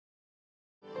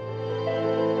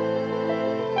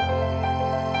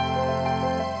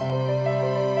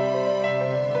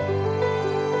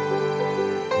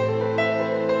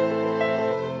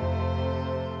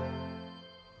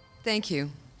Thank you.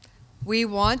 We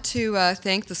want to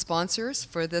thank the sponsors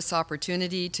for this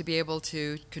opportunity to be able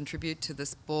to contribute to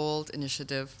this bold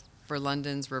initiative for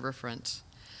London's riverfront.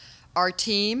 Our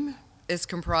team is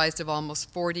comprised of almost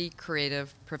 40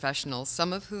 creative professionals,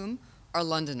 some of whom are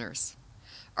Londoners.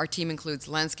 Our team includes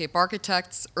landscape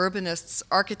architects, urbanists,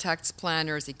 architects,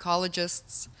 planners,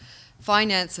 ecologists,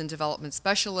 finance and development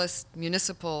specialists,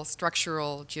 municipal,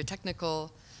 structural, geotechnical,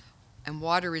 and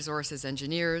water resources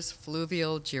engineers,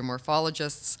 fluvial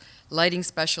geomorphologists, lighting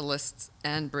specialists,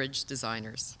 and bridge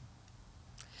designers.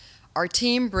 Our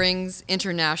team brings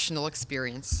international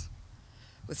experience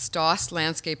with Stoss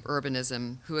Landscape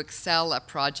Urbanism, who excel at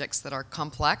projects that are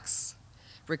complex,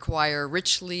 require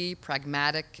richly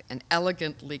pragmatic and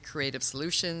elegantly creative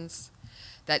solutions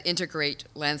that integrate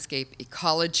landscape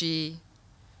ecology,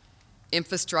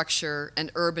 infrastructure,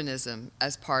 and urbanism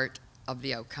as part of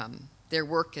the outcome. Their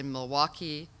work in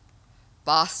Milwaukee,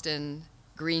 Boston,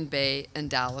 Green Bay, and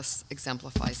Dallas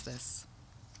exemplifies this.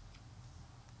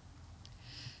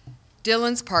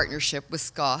 Dillon's partnership with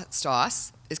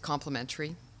Stoss is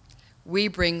complementary. We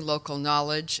bring local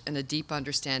knowledge and a deep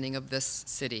understanding of this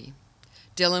city.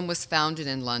 Dillon was founded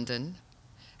in London,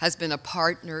 has been a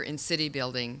partner in city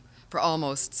building for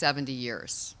almost 70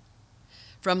 years.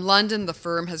 From London, the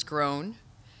firm has grown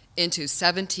into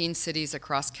 17 cities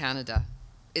across Canada,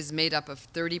 is made up of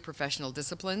 30 professional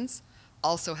disciplines,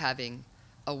 also having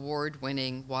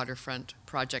award-winning waterfront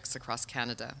projects across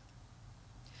Canada.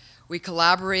 We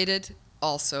collaborated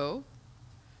also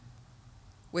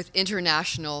with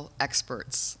international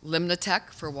experts, Limnatech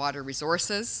for water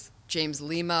resources, James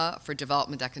Lima for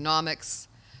development economics,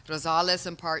 Rosales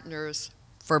and Partners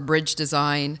for bridge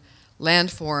design,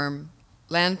 Planform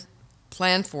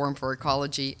for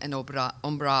ecology, and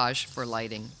Ombrage for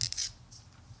lighting.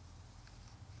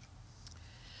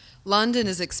 London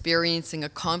is experiencing a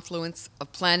confluence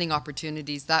of planning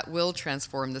opportunities that will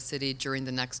transform the city during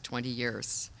the next 20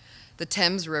 years. The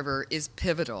Thames River is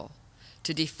pivotal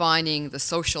to defining the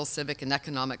social, civic, and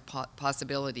economic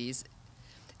possibilities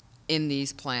in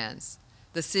these plans.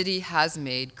 The city has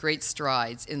made great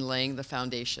strides in laying the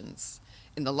foundations.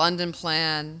 In the London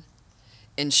Plan,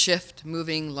 in Shift,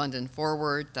 Moving London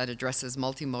Forward, that addresses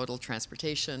multimodal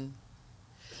transportation.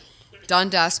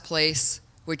 Dundas Place,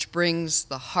 which brings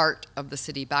the heart of the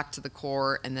city back to the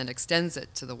core and then extends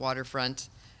it to the waterfront.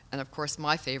 And of course,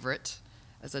 my favorite,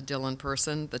 as a Dillon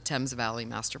person, the Thames Valley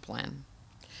Master Plan.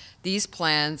 These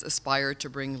plans aspire to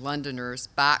bring Londoners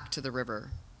back to the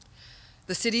river.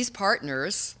 The city's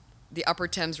partners, the Upper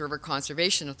Thames River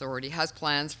Conservation Authority, has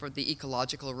plans for the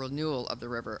ecological renewal of the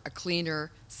river, a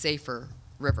cleaner, safer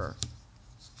river.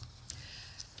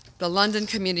 The London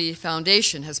Community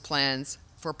Foundation has plans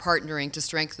for partnering to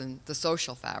strengthen the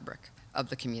social fabric of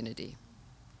the community.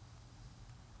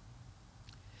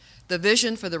 The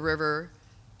vision for the river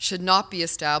should not be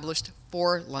established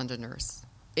for Londoners.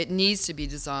 It needs to be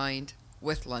designed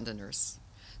with Londoners.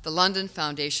 The London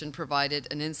Foundation provided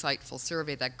an insightful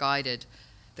survey that guided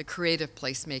the creative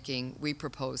placemaking we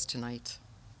propose tonight.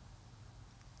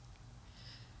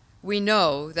 We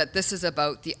know that this is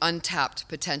about the untapped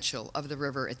potential of the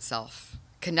river itself,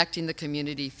 connecting the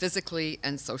community physically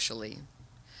and socially.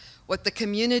 What the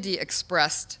community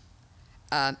expressed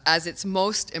as its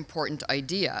most important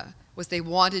idea was they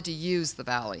wanted to use the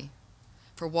valley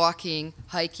for walking,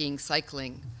 hiking,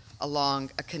 cycling along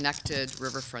a connected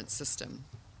riverfront system.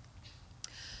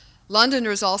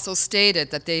 Londoners also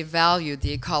stated that they valued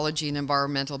the ecology and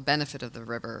environmental benefit of the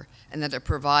river and that it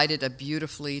provided a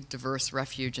beautifully diverse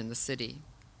refuge in the city.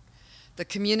 The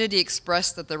community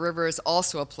expressed that the river is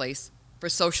also a place for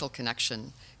social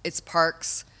connection. Its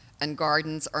parks and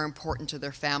gardens are important to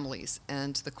their families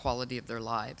and the quality of their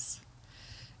lives.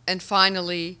 And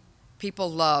finally, people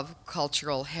love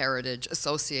cultural heritage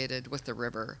associated with the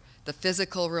river, the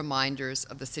physical reminders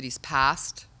of the city's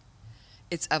past,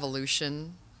 its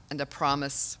evolution, and a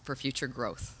promise for future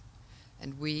growth.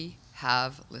 And we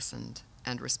have listened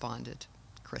and responded.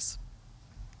 Chris.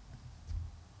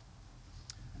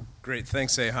 Great,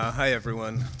 thanks, Eha. Hi,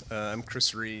 everyone. I'm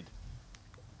Chris Reed.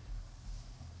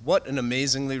 What an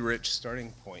amazingly rich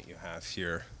starting point you have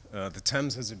here. The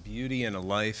Thames has a beauty and a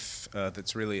life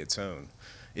that's really its own.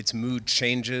 Its mood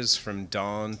changes from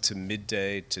dawn to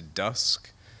midday to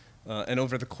dusk, and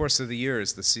over the course of the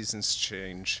years, the seasons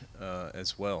change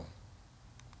as well.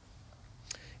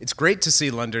 It's great to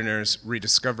see Londoners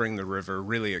rediscovering the river,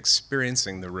 really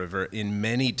experiencing the river in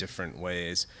many different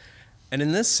ways, and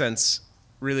in this sense,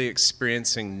 really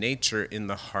experiencing nature in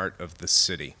the heart of the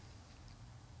city.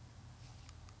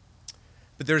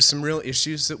 But there's some real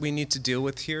issues that we need to deal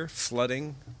with here.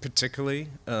 Flooding, particularly,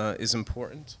 is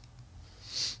important.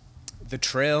 The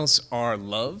trails are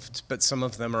loved, but some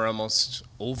of them are almost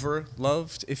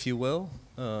over-loved, if you will.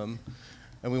 And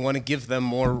we want to give them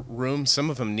more room. Some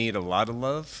of them need a lot of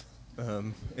love,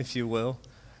 if you will.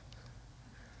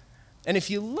 And if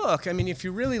you look, I mean, if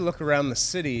you really look around the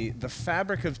city, the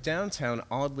fabric of downtown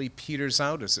oddly peters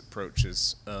out as it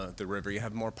approaches the river. You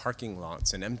have more parking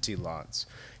lots and empty lots.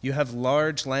 You have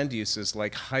large land uses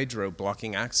like hydro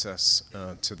blocking access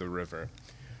to the river.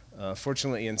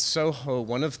 Fortunately, in Soho,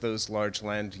 one of those large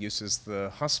land uses,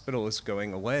 the hospital is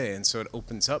going away, and so it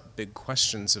opens up big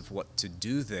questions of what to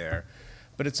do there.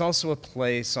 But it's also a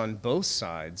place on both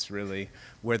sides, really,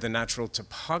 where the natural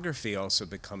topography also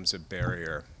becomes a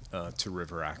barrier to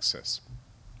river access.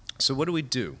 So what do we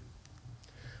do?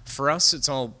 For us, it's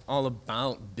all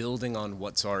about building on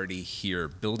what's already here,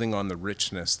 building on the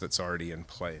richness that's already in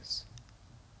place.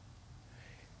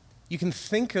 You can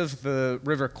think of the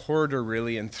river corridor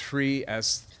really in three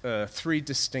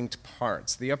distinct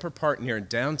parts. The upper part near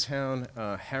downtown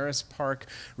Harris Park,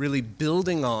 really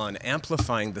building on,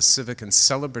 amplifying the civic and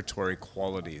celebratory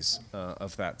qualities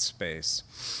of that space.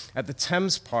 At the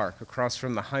Thames Park, across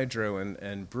from the hydro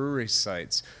and brewery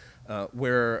sites,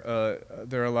 where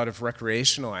there are a lot of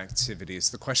recreational activities,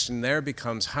 the question there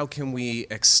becomes, how can we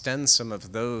extend some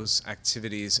of those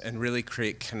activities and really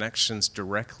create connections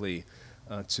directly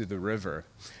to the river?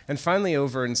 And finally,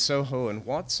 over in Soho and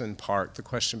Watson Park, the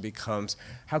question becomes,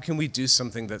 how can we do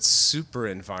something that's super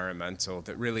environmental,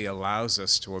 that really allows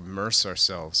us to immerse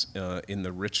ourselves in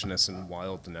the richness and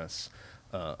wildness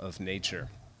of nature?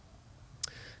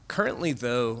 Currently,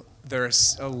 though,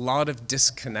 there's a lot of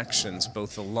disconnections,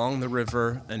 both along the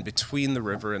river and between the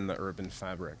river and the urban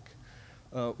fabric.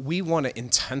 We want to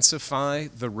intensify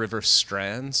the river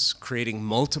strands, creating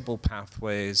multiple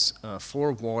pathways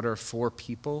for water, for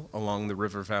people along the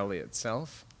river valley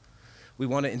itself. We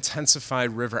want to intensify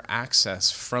river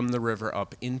access from the river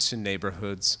up into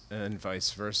neighborhoods and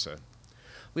vice versa.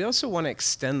 We also want to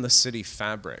extend the city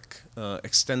fabric,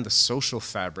 extend the social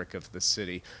fabric of the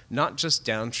city, not just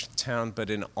downtown, but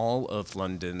in all of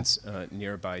London's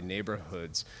nearby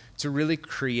neighborhoods, to really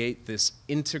create this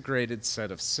integrated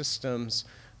set of systems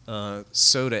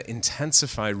so to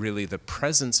intensify really the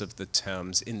presence of the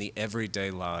Thames in the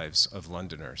everyday lives of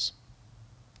Londoners.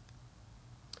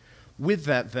 With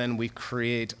that, then, we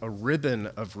create a ribbon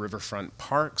of riverfront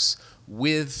parks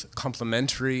with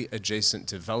complementary adjacent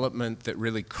development that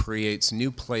really creates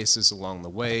new places along the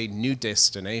way, new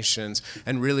destinations,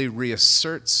 and really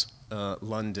reasserts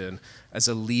London as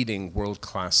a leading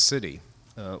world-class city,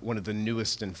 one of the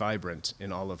newest and vibrant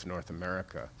in all of North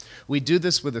America. We do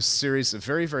this with a series of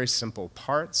very, very simple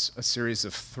parts, a series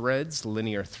of threads,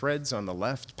 linear threads on the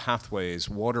left, pathways,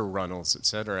 water runnels,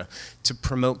 etc., to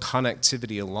promote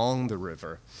connectivity along the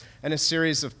river, and a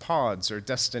series of pods or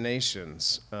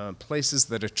destinations, places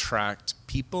that attract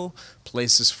people,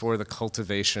 places for the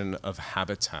cultivation of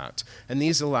habitat. And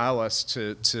these allow us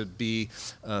to be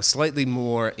slightly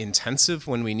more intensive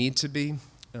when we need to be,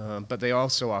 but they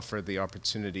also offer the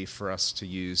opportunity for us to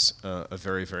use a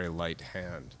very, very light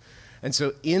hand. And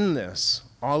so in this,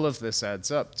 all of this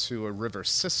adds up to a river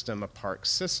system, a park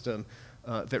system,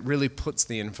 that really puts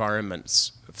the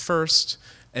environments first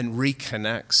and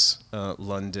reconnects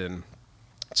London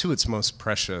to its most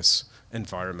precious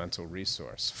environmental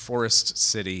resource, forest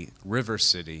city, river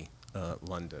city,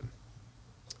 London.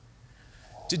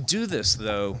 To do this,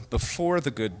 though, before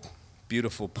the good,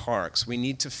 beautiful parks, we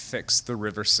need to fix the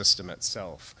river system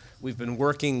itself. We've been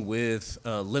working with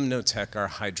Limnotech, our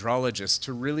hydrologist,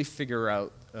 to really figure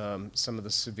out some of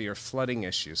the severe flooding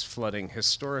issues, flooding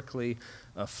historically,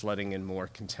 flooding in more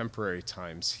contemporary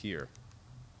times here.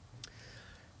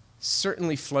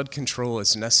 Certainly flood control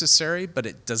is necessary, but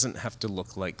it doesn't have to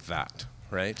look like that,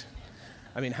 right?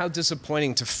 I mean, how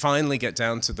disappointing to finally get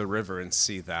down to the river and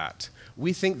see that.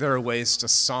 We think there are ways to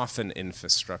soften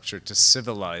infrastructure, to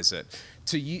civilize it,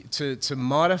 to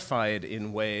modify it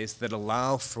in ways that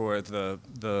allow for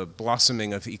the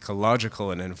blossoming of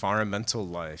ecological and environmental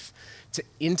life, to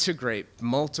integrate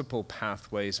multiple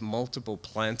pathways, multiple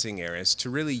planting areas, to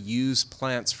really use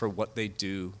plants for what they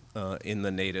do in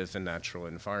the native and natural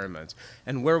environment.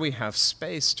 And where we have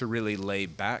space to really lay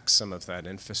back some of that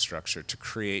infrastructure to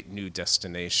create new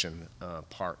destination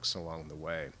parks along the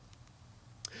way.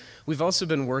 We've also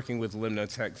been working with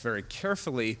Limnotech very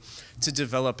carefully to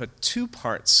develop a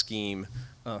two-part scheme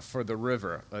for the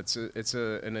river. It's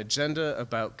an agenda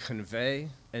about convey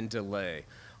and delay.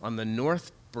 On the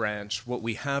north branch, what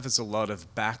we have is a lot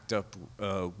of backed up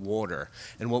water.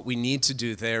 And what we need to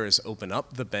do there is open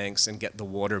up the banks and get the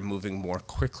water moving more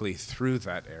quickly through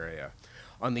that area.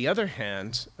 On the other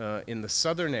hand, in the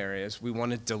southern areas, we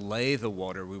want to delay the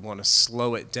water, we want to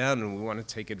slow it down, and we want to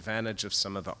take advantage of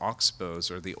some of the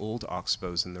oxbows or the old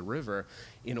oxbows in the river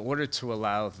in order to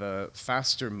allow the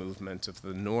faster movement of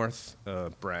the north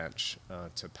branch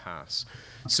to pass.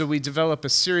 So we develop a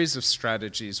series of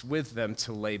strategies with them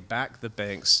to lay back the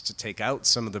banks, to take out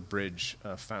some of the bridge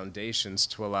foundations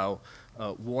to allow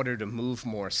water to move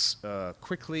more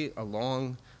quickly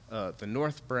along the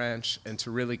north branch and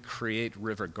to really create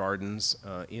river gardens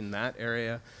in that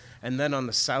area. And then on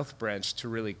the south branch to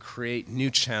really create new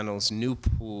channels, new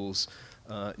pools,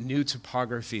 new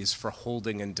topographies for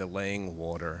holding and delaying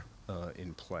water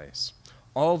in place.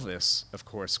 All this, of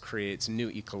course, creates new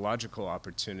ecological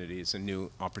opportunities and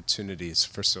new opportunities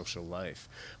for social life.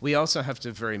 We also have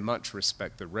to very much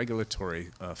respect the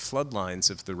regulatory flood lines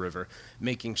of the river,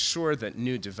 making sure that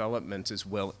new development is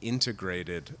well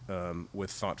integrated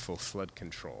with thoughtful flood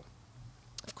control.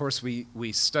 Of course,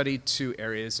 we studied two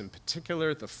areas in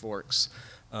particular, the Forks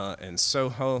and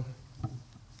Soho.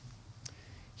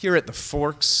 Here at the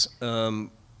Forks,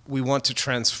 we want to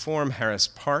transform Harris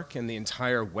Park and the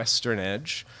entire western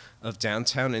edge of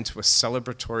downtown into a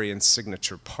celebratory and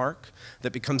signature park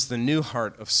that becomes the new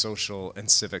heart of social and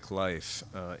civic life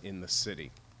in the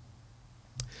city.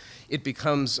 It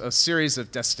becomes a series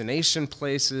of destination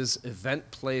places,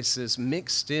 event places,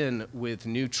 mixed in with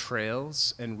new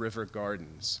trails and river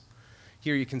gardens.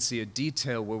 Here you can see a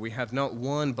detail where we have not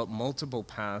one but multiple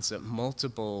paths at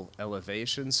multiple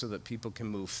elevations so that people can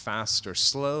move fast or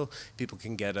slow, people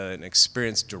can get an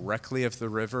experience directly of the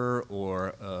river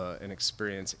or an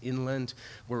experience inland.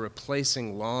 We're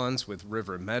replacing lawns with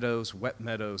river meadows, wet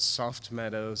meadows, soft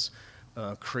meadows,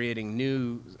 creating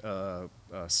new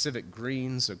civic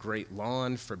greens, a great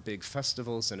lawn for big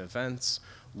festivals and events,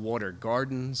 water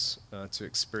gardens to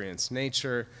experience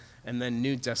nature, and then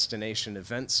new destination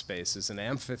event spaces, an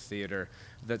amphitheater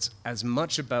that's as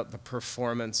much about the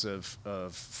performance of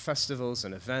festivals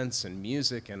and events and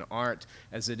music and art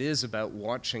as it is about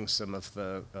watching some of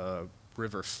the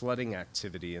river flooding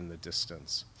activity in the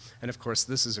distance. And of course,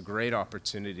 this is a great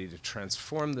opportunity to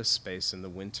transform this space in the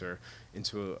winter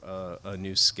into a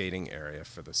new skating area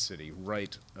for the city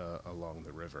right along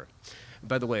the river.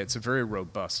 By the way, it's a very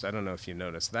robust, I don't know if you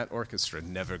noticed, that orchestra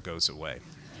never goes away.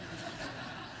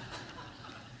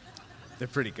 They're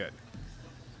pretty good.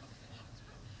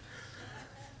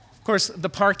 Of course, the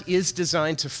park is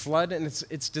designed to flood, and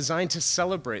it's designed to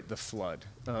celebrate the flood,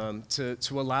 to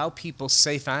allow people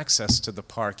safe access to the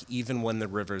park even when the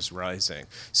river's rising,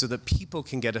 so that people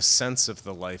can get a sense of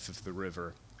the life of the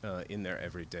river in their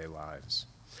everyday lives.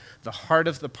 The heart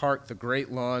of the park, the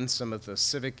Great Lawn, some of the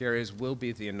civic areas will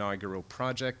be the inaugural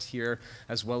project here,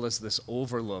 as well as this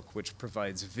overlook, which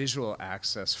provides visual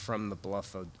access from the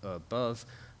bluff above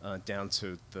down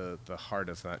to the heart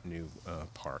of that new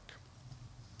park.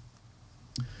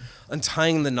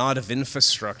 Untying the knot of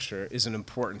infrastructure is an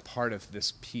important part of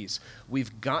this piece.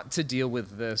 We've got to deal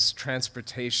with this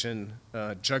transportation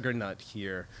juggernaut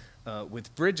here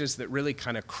with bridges that really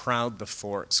kind of crowd the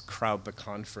forks, crowd the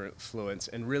confluence,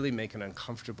 and really make an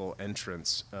uncomfortable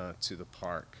entrance to the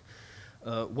park.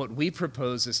 What we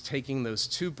propose is taking those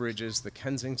two bridges, the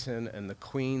Kensington and the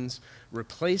Queens,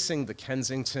 replacing the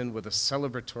Kensington with a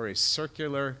celebratory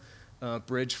circular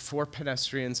bridge for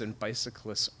pedestrians and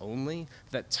bicyclists only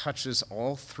that touches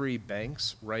all three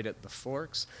banks right at the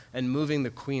Forks, and moving the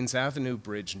Queens Avenue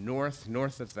Bridge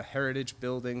north of the Heritage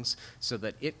Buildings so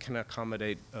that it can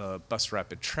accommodate bus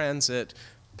rapid transit,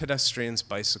 pedestrians,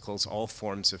 bicycles, all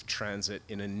forms of transit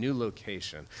in a new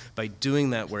location. By doing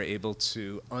that, we're able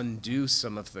to undo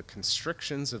some of the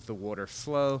constrictions of the water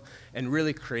flow and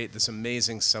really create this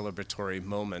amazing celebratory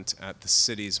moment at the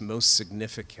city's most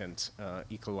significant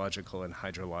ecological and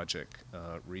hydrologic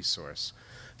resource.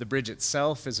 The bridge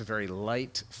itself is a very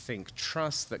light, think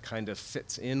truss that kind of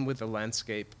fits in with the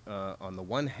landscape on the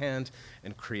one hand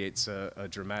and creates a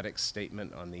dramatic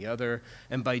statement on the other.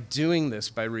 And by doing this,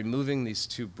 by removing these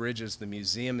two bridges, the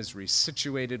museum is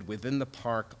resituated within the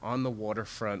park on the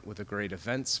waterfront with a great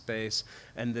event space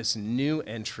and this new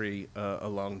entry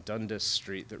along Dundas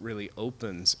Street that really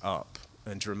opens up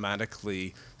and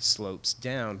dramatically slopes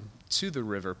down to the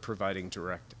river, providing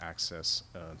direct access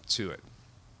to it.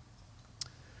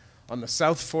 On the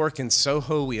South Fork in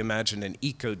Soho, we imagine an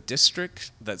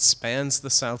eco-district that spans the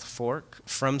South Fork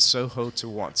from Soho to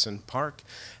Watson Park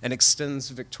and extends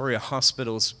Victoria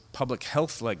Hospital's public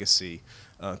health legacy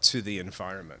to the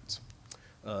environment.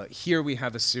 Here we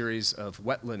have a series of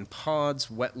wetland pods,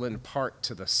 wetland park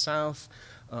to the south,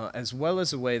 as well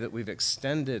as a way that we've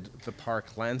extended the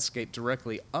park landscape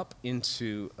directly up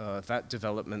into that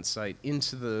development site,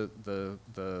 into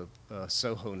the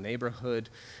Soho neighborhood,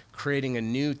 creating a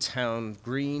new town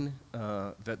green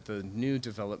that the new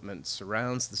development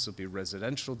surrounds. This will be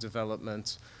residential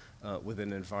development with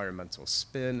an environmental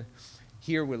spin.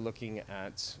 Here we're looking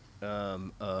at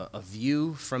a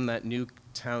view from that new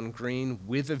town green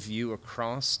with a view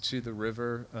across to the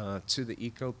river, to the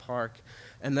eco park,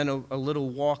 and then a little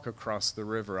walk across the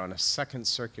river on a second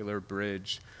circular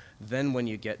bridge. Then when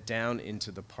you get down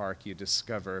into the park, you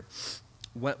discover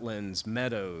wetlands,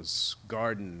 meadows,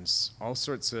 gardens, all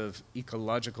sorts of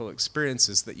ecological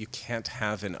experiences that you can't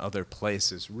have in other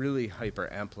places, really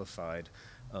hyper-amplified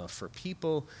for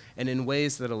people, and in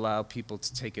ways that allow people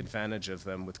to take advantage of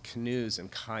them with canoes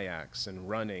and kayaks and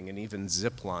running and even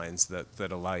zip lines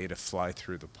that allow you to fly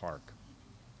through the park.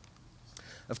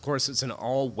 Of course, it's an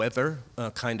all-weather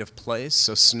kind of place,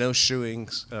 so snowshoeing,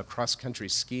 cross-country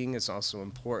skiing is also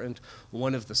important.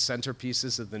 One of the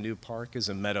centerpieces of the new park is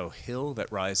a meadow hill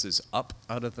that rises up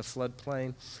out of the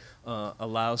floodplain,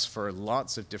 allows for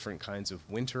lots of different kinds of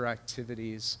winter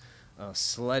activities,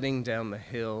 sledding down the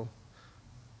hill,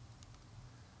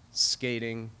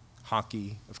 skating,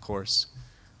 hockey, of course,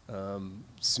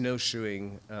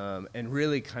 snowshoeing, and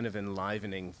really kind of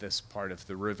enlivening this part of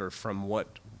the river from what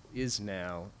is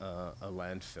now a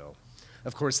landfill.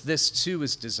 Of course, this too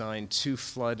is designed to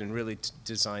flood and really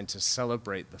designed to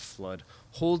celebrate the flood,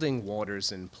 holding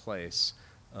waters in place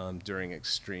during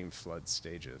extreme flood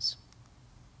stages.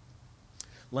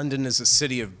 London is a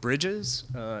city of bridges.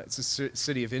 It's a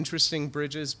city of interesting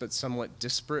bridges, but somewhat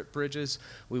disparate bridges.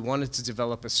 We wanted to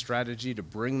develop a strategy to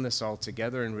bring this all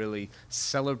together and really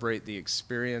celebrate the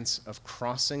experience of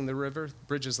crossing the river.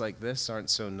 Bridges like this aren't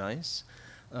so nice.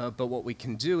 But what we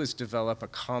can do is develop a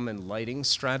common lighting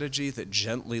strategy that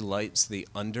gently lights the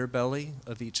underbelly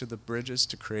of each of the bridges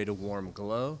to create a warm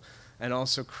glow, and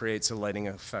also creates a lighting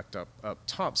effect up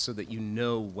top so that you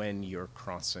know when you're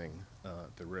crossing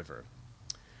the river.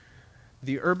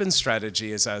 The urban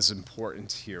strategy is as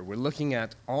important here. We're looking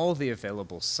at all the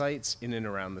available sites in and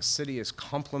around the city as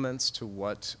complements to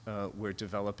what we're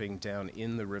developing down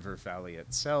in the river valley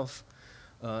itself,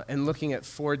 and looking at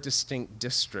 4 distinct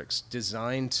districts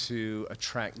designed to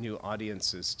attract new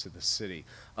audiences to the city.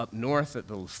 Up north at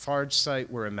the Lafarge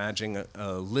site, we're imagining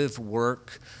a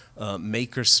live-work,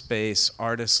 makerspace,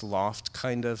 artist loft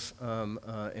kind of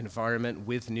environment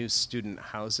with new student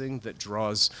housing that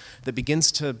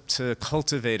begins to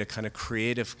cultivate a kind of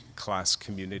creative class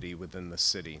community within the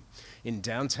city. In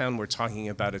downtown, we're talking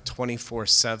about a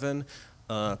 24/7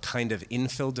 kind of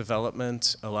infill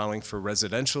development, allowing for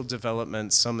residential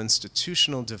development, some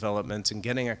institutional development, and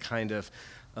getting a kind of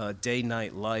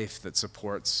day-night life that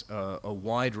supports a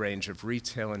wide range of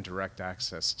retail and direct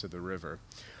access to the river.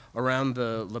 Around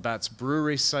the Labatt's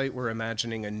Brewery site, we're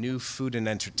imagining a new food and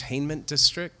entertainment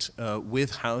district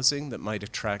with housing that might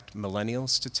attract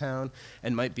millennials to town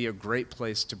and might be a great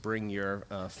place to bring your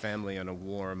family on a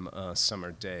warm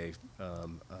summer day,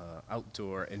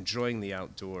 outdoor, enjoying the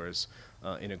outdoors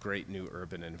in a great new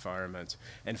urban environment.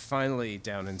 And finally,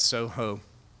 down in Soho,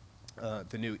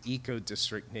 the new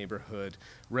eco-district neighborhood,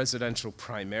 residential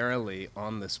primarily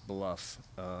on this bluff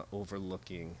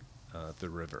overlooking the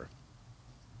river.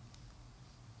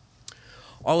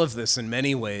 All of this, in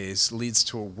many ways, leads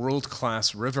to a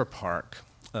world-class river park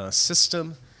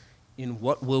system in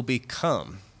what will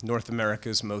become North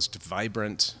America's most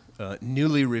vibrant,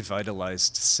 newly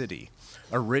revitalized city,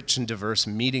 a rich and diverse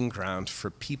meeting ground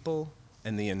for people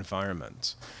and the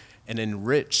environment, an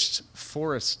enriched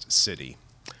forest city,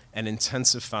 an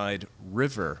intensified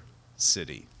river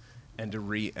city, and a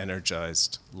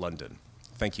re-energized London.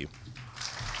 Thank you.